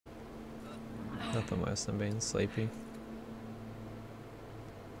Nothing worse than being sleepy.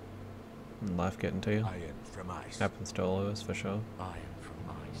 And life getting to you. Iron from ice. Happens to all of us for sure. Iron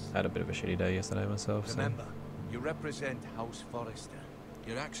from ice. I had a bit of a shitty day yesterday myself, so. Remember, you represent House Forrester.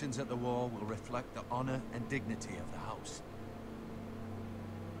 Your actions at the war will reflect the honor and dignity of the house.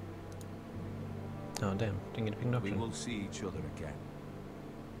 Oh damn, didn't get a pinged We option. will see each other again.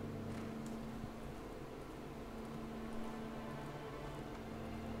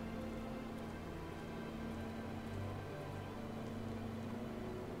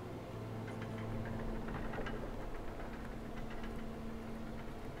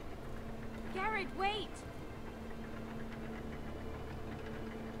 Garrett, wait!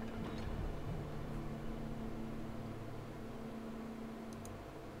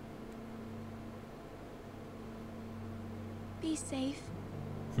 Be safe.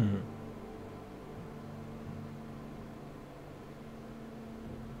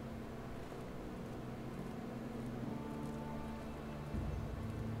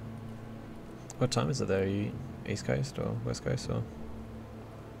 What time is it there? Are you East Coast or West Coast or? I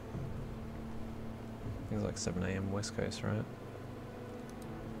think it's like 7 AM West Coast, right?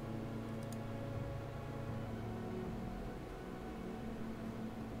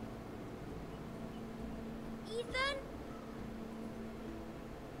 Ethan?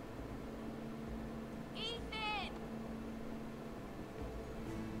 Ethan!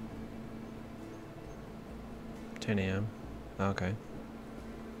 10 AM. Oh, okay.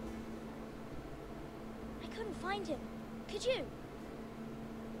 I couldn't find him. Could you?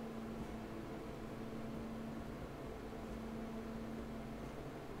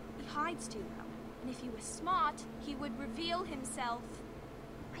 He hides too well, and if he was smart, he would reveal himself.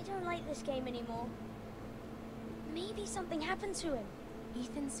 I don't like this game anymore. Maybe something happened to him.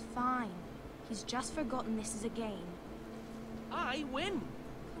 Ethan's fine. He's just forgotten this is a game. I win!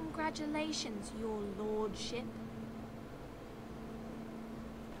 Congratulations, your lordship.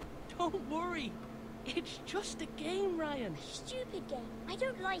 Don't worry. It's just a game, Ryan. Stupid game. I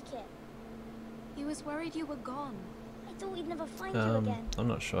don't like it. He was worried you were gone. I thought we'd never find you again. I'm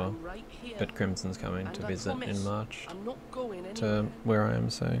not sure. I'm right here. But Crimson's coming And to I visit in promise March I'm not going to anywhere. where I am,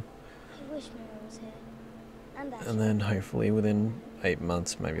 so. I wish Mira was here. And And then hopefully within 8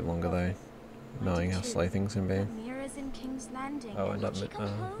 months, maybe longer though, knowing how slow things can be, Mira's in King's Landing. I'll end up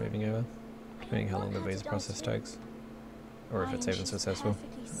moving over, depending how long the visa process takes, or if it's even successful.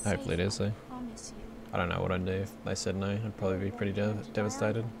 Hopefully it is though. I don't know what I'd do if they said no. I'd probably be pretty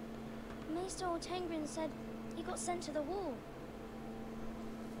devastated. Maester Ortengrin said he got sent to the wall.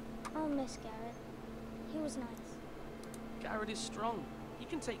 I'll miss Garrett. He was nice. Garrett is strong. He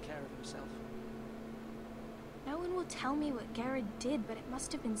can take care of himself. No one will tell me what Garrett did, but it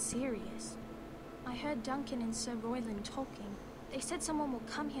must have been serious. I heard Duncan and Sir Royland talking. They said someone will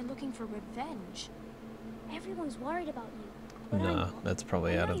come here looking for revenge. Everyone's worried about you. But I'm Nah, not. that's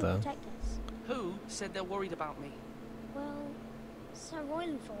probably I out know of you'll the. protect us. Who said they're worried about me? Well, Sir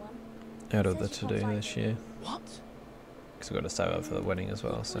Royland for one. Out of the Says you to-do can't fight this me. year, What? because I've got to save up for the wedding as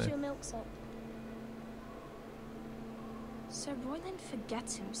well. He So calls you a milksop. Sir Royland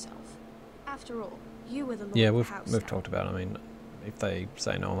forgets himself. After all, you were the lord yeah, of the we've house we've now. talked about. I mean, if they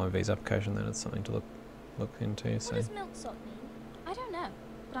say no on my visa application, then it's something to look into. What So does milksop mean? I don't know,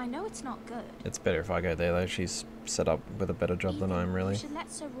 but I know it's not good. it's better if I go there though. She's set up with a better job than I am You really, should let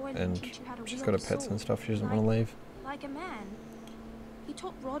Sir Royland and teach you how to she's wield got her a pets and sword, stuff. She doesn't want to leave. like a man. He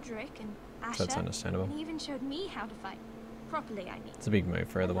taught Roderick and Asher, So that's understandable. and he even showed me how to fight. Properly, I mean. It's a big move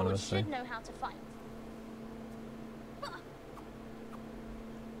for either one of us. So. should know how to fight.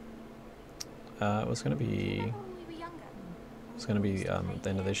 It was going to be Remember when we were younger? it's going to be at the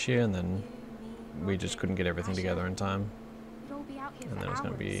end of this year, and then we just couldn't get everything together in time, We'd all be out here and for then it was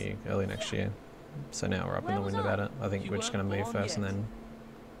going to hours. be early next year. So now we're up in Where the was wind I? about it. I think You we're just going to weren't move born first and yet. then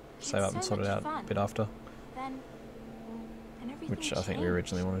It's save up and so sort it much out fun. a bit after, Then, and everything which I think we changed.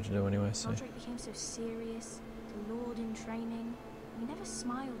 originally wanted to do anyway. So Roderick became so serious, the lord in training. He never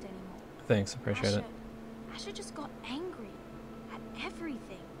smiled anymore. thanks, appreciate it. Asher just got angry at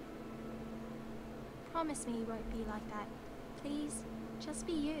everything. Promise me you won't be like that. Please, just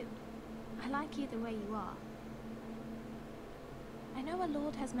be you. I like you the way you are. I know a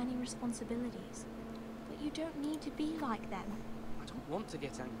lord has many responsibilities, but you don't need to be like them. I don't want to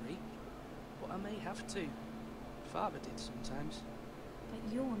get angry, but I may have to. Father did sometimes.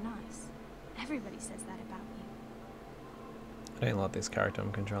 But you're nice. Everybody says that about you. I don't like this character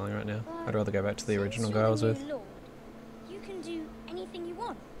I'm controlling right now. But I'd rather go back to the since original you're guy I the was new with. lord, you can do anything you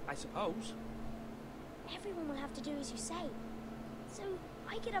want. I suppose. Everyone will have to do as you say. So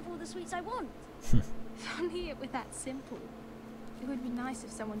I could have all the sweets I want. If only it were that simple. It would be nice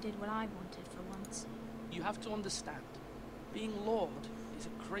if someone did what I wanted for once. gifts. You have to understand, being Lord is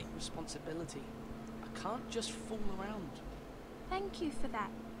a great responsibility. I can't just fool around. Thank you for that,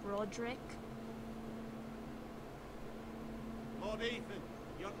 Roderick. Lord Ethan,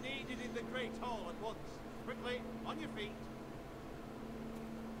 you're needed in the Great Hall at once. Quickly, on your feet.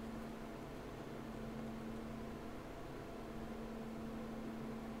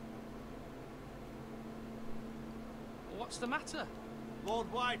 What's the matter? Lord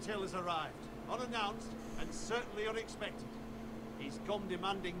Whitehill has arrived, unannounced and certainly unexpected. He's come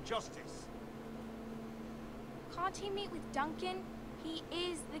demanding justice. Can't he meet with Duncan? He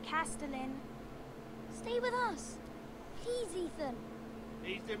is the Castellan. Stay with us. Please, Ethan.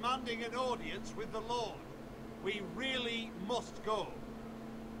 He's demanding an audience with the Lord. We really must go.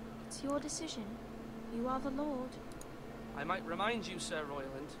 It's your decision. You are the Lord. I might remind you, Sir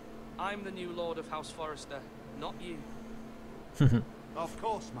Royland, I'm the new Lord of House Forrester, not you. Of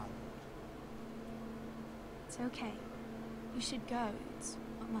course, my lord. It's okay. You should go. It's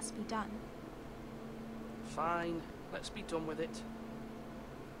what must be done. Fine, let's be done with it.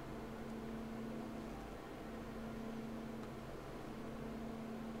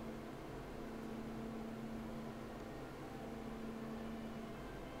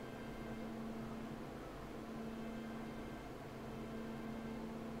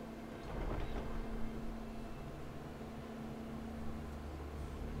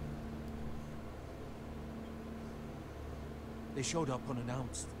 They showed up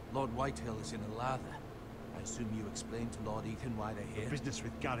unannounced. Lord Whitehill is in a lather. I assume you explained to Lord Ethan why they're here? Business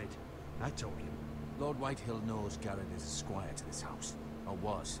with Garrett. I told him. Lord Whitehill knows Garrett is a squire to this house. Or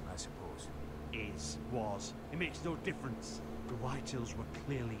was, I suppose. Was. It makes no difference. The Whitehills were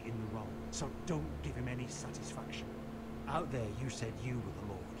clearly in the wrong, so don't give him any satisfaction. Out there you said you were the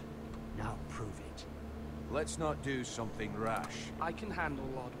Lord. Now prove it. Let's not do something rash. I can handle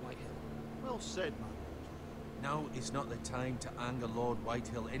Lord Whitehill. Well said, man. Now is not the time to anger Lord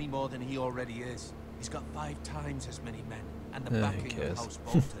Whitehill any more than he already is. He's got 5 times as many men, and the Who backing cares? of House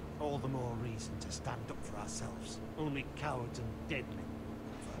Bolton. All the more reason to stand up for ourselves. Only cowards and dead men.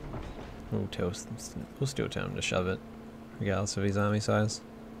 We'll still tell him to shove it, regardless of his army size.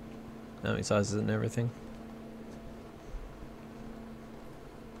 Army sizes and everything.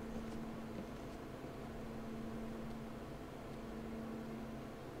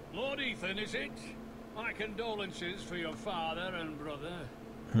 Lord Ethan, is it? My condolences for your father and brother.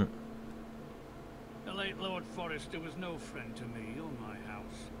 The late Lord Forrester was no friend to me or my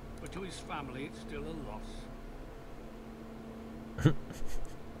house, but to his family it's still a loss.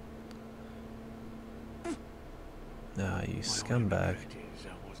 Ah, you My only scumbag. regret is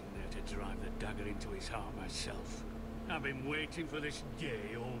I wasn't there to drive the dagger into his heart myself. I've been waiting for this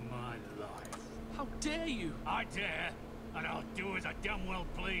day all my life. How dare you? I dare, and I'll do as I damn well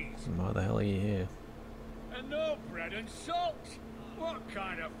please. Why the hell are you here? And no bread and salt! What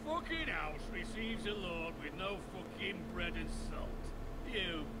kind of fucking house receives a lord with no fucking bread and salt?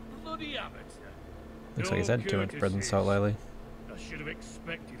 You bloody amateur. Looks like he's No had too much bread and courtesies. salt lately. I should have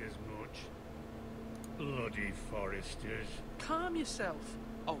expected as much. Bloody Forresters. Calm yourself,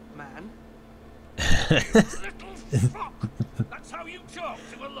 old man. Little fuck! That's how you talk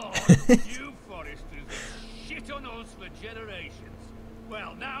to a lord? You Forresters have shit on us for generations.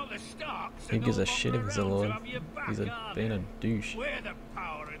 Well, now the Starks are Who gives no a shit if longer he's a around lord? to have your back, He's are being a they? douche. We're the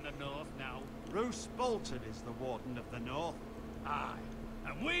power in the north now. Bruce Bolton is the Warden of the North. Aye.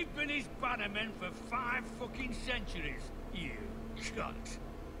 And we've been his bannermen for 5 fucking centuries. You cunt.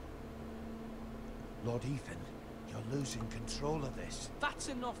 Lord Ethan, you're losing control of this. That's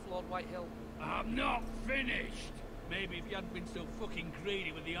enough, Lord Whitehill. I'm not finished. Maybe if you hadn't been so fucking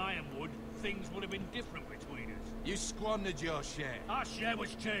greedy with the ironwood, things would have been different between us. You squandered your share. Our share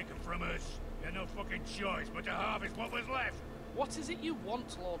was taken from us. We had no fucking choice but to harvest what was left. What is it you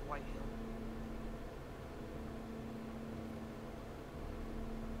want, Lord Whitehill?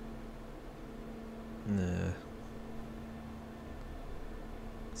 Nah.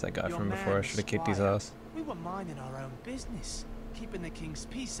 It's that guy Your from before. I man, should have kicked his Squire. ass. We were minding our own business, keeping the king's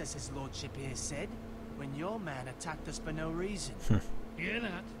peace, as his lordship here said, when your man attacked us for no reason. Hear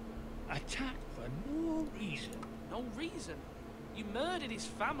that? Attacked for no reason. No reason. You murdered his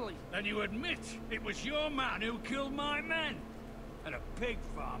family. And you admit it was your man who killed my men. And a pig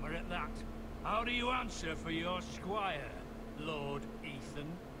farmer at that. How do you answer for your squire, Lord Ethan?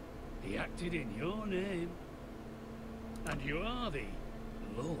 He acted in your name. And you are the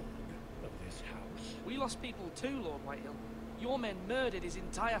lord of this house. We lost people too, Lord Whitehill. Your men murdered his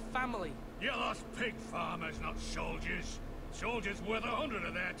entire family. You lost pig farmers, not soldiers. Soldiers worth 100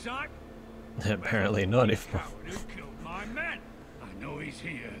 of their type. Apparently not. If Coward who killed my men. I know he's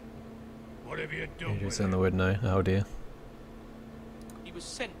here. What have you You done just with saying the him? word no. Oh dear. He was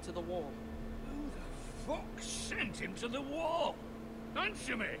sent to the wall. Who the fuck sent him to the wall?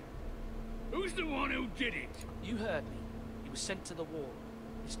 Answer me! Who's the one who did it? You heard me. He was sent to the wall.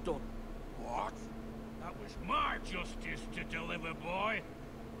 It's done. What? That was my justice to deliver, boy.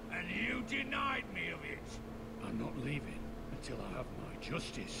 And you denied me of it. I'm not leaving until I have my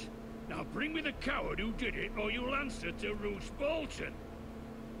justice. Now bring me the coward who did it, or you'll answer to Roose Bolton.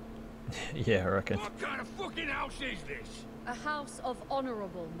 Yeah, I reckon. What kind of fucking house is this? A house of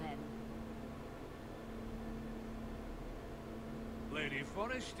honorable men. Lady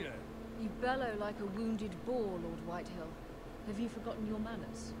Forrester. You bellow like a wounded boar, Lord Whitehill. Have you forgotten your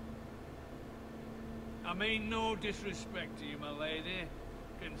manners? I mean no disrespect to you, my lady,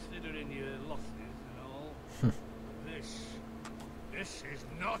 considering your losses and all. This is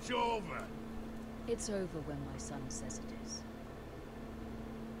not over. It's over when my son says it is.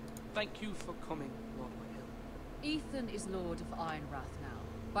 Thank you for coming, Lord Whitehill. Ethan is Lord of Ironrath now.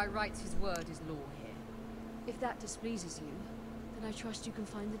 By rights his word is law here. If that displeases you, then I trust you can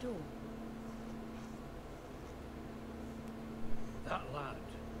find the door. That lad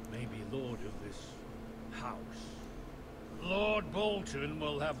may be lord of this house. Lord Bolton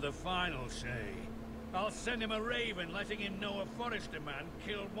will have the final say. I'll send him a raven letting him know a Forrester man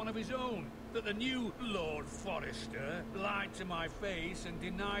killed one of his own. That the new Lord Forrester lied to my face and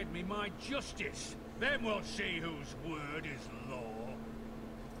denied me my justice. Then we'll see whose word is law.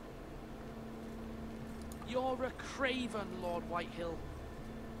 You're a craven, Lord Whitehill.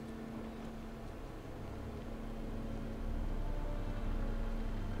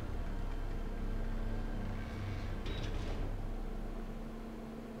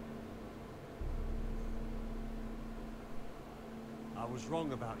 I was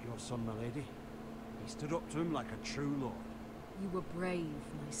wrong about your son, my lady. He stood up to him like a true lord. You were brave,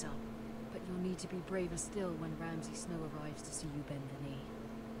 my son. But you'll need to be braver still when Ramsay Snow arrives to see you bend the knee.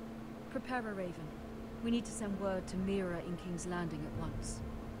 Prepare a raven. We need to send word to Mira in King's Landing at once.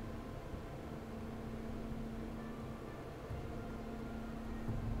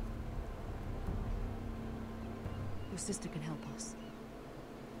 Your sister can help us.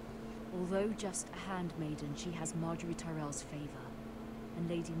 Although just a handmaiden, she has Marjorie Tyrell's favor. And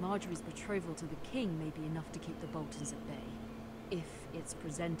Lady Marjorie's betrothal to the king may be enough to keep the Boltons at bay. If it's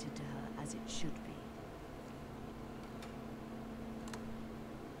presented to her as it should be.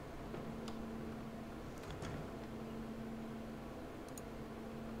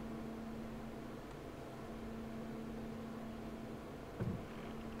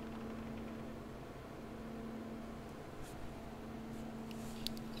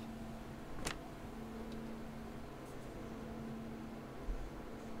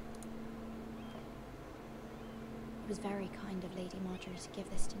 It was very kind of Lady Marjorie to give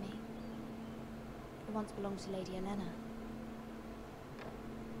this to me. It once belonged to Lady Elena.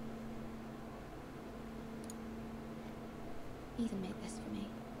 Ethan made this for me.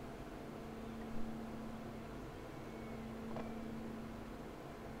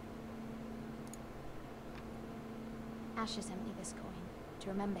 Asher sent me this coin to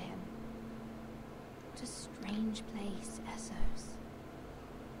remember him. What a strange place, Essos.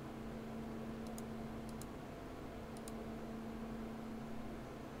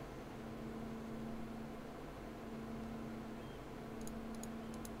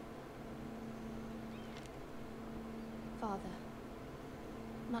 Father,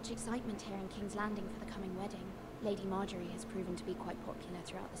 much excitement here in King's Landing for the coming wedding. Lady Marjorie has proven to be quite popular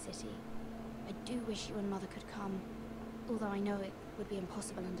throughout the city. I do wish you and Mother could come, although I know it would be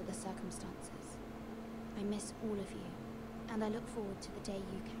impossible under the circumstances. I miss all of you, and I look forward to the day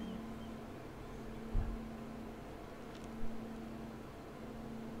you can.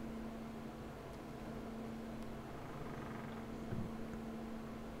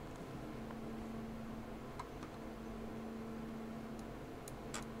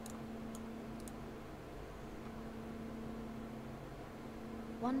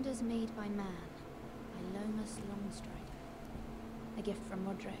 Wonders Made by Man, by Lomas Longstrider. A gift from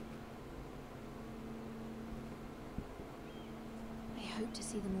Roderick. I hope to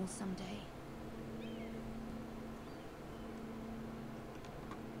see them all someday.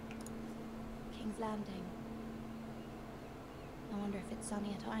 King's Landing. I wonder if it's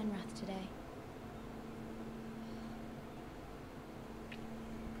sunny at Ironrath today.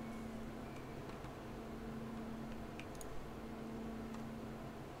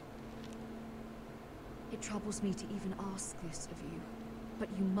 It troubles me to even ask this of you, but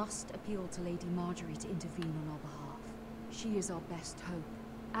you must appeal to Lady Marjorie to intervene on our behalf. She is our best hope,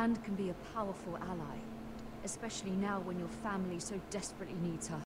 and can be a powerful ally, especially now when your family so desperately needs her.